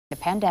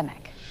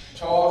pandemic.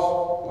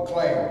 Charles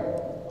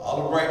McClain,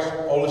 Olive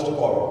Branch Police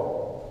Department.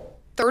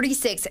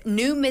 36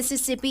 new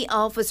Mississippi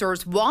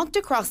officers walked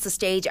across the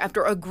stage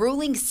after a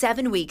grueling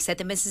 7 weeks at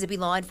the Mississippi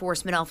Law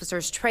Enforcement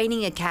Officers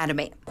Training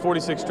Academy.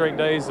 46 straight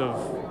days of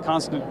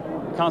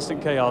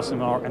constant chaos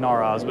in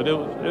our eyes, but it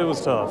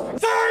was tough.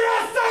 Sir,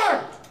 yes,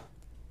 sir!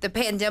 The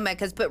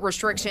pandemic has put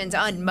restrictions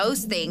on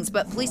most things,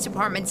 but police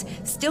departments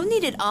still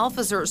needed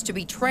officers to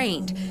be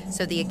trained.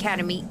 So the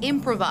academy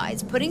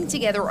improvised, putting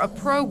together a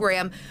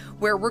program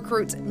where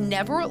recruits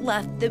never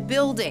left the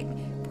building.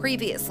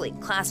 Previously,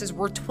 classes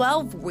were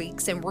 12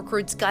 weeks and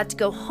recruits got to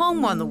go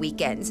home on the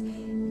weekends.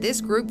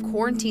 This group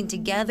quarantined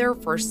together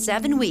for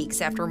 7 weeks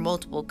after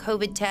multiple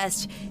COVID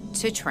tests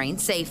to train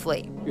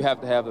safely. You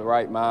have to have the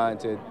right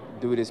mind to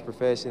do this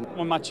profession.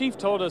 When my chief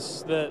told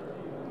us that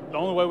the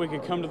only way we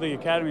could come to the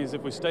academy is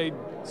if we stayed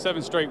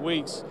 7 straight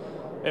weeks,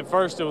 at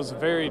first it was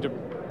very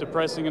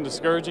depressing and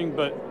discouraging,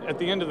 but at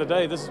the end of the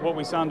day, this is what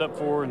we signed up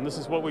for and this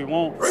is what we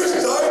want.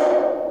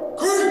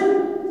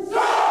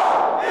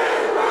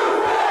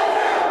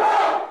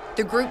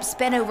 The group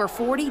spent over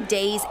 40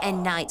 days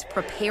and nights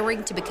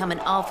preparing to become an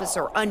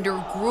officer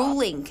under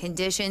grueling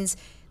conditions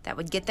that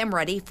would get them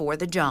ready for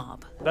the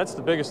job. That's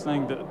the biggest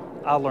thing that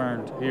I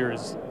learned here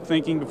is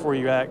thinking before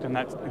you act, and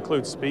that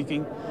includes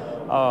speaking.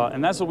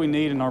 And that's what we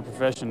need in our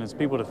profession is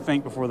people to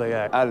think before they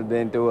act. I've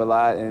been through a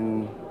lot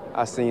and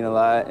I've seen a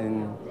lot,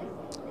 and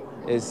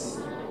it's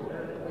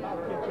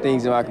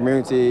things in my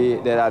community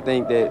that I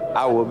think that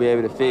I will be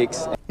able to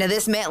fix. Now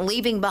this meant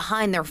leaving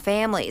behind their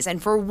families,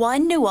 and for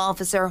one new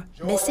officer,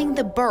 missing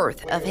the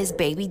birth of his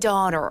baby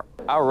daughter.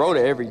 I wrote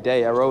it every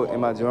day. I wrote in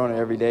my journal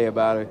every day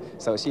about her.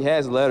 So she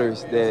has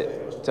letters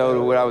that told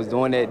her what I was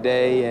doing that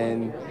day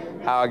and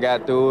how I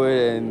got through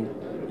it,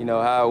 and you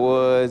know, how it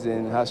was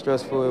and how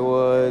stressful it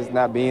was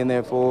not being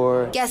there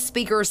for her. Guest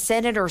speaker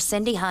Senator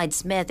Cindy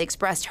Hyde-Smith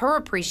expressed her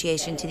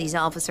appreciation to these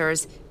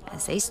officers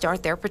as they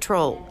start their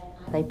patrol.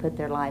 They put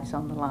their lives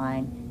on the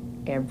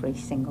line every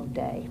single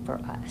day for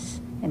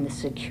us. And the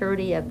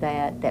security of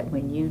that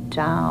when you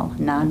dial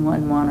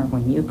 911 or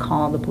when you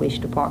call the police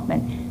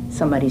department,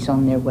 somebody's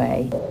on their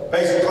way.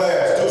 Basic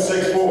class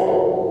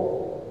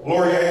 264,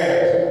 lower your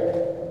hands.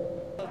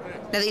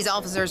 Now these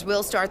officers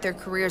will start their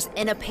careers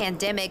in a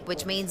pandemic,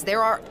 which means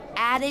there are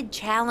added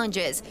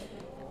challenges.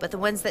 But the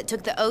ones that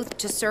took the oath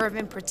to serve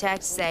and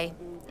protect say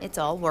it's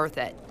all worth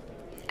it.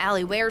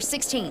 Allie Ware,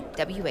 16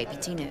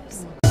 WAPT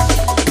News.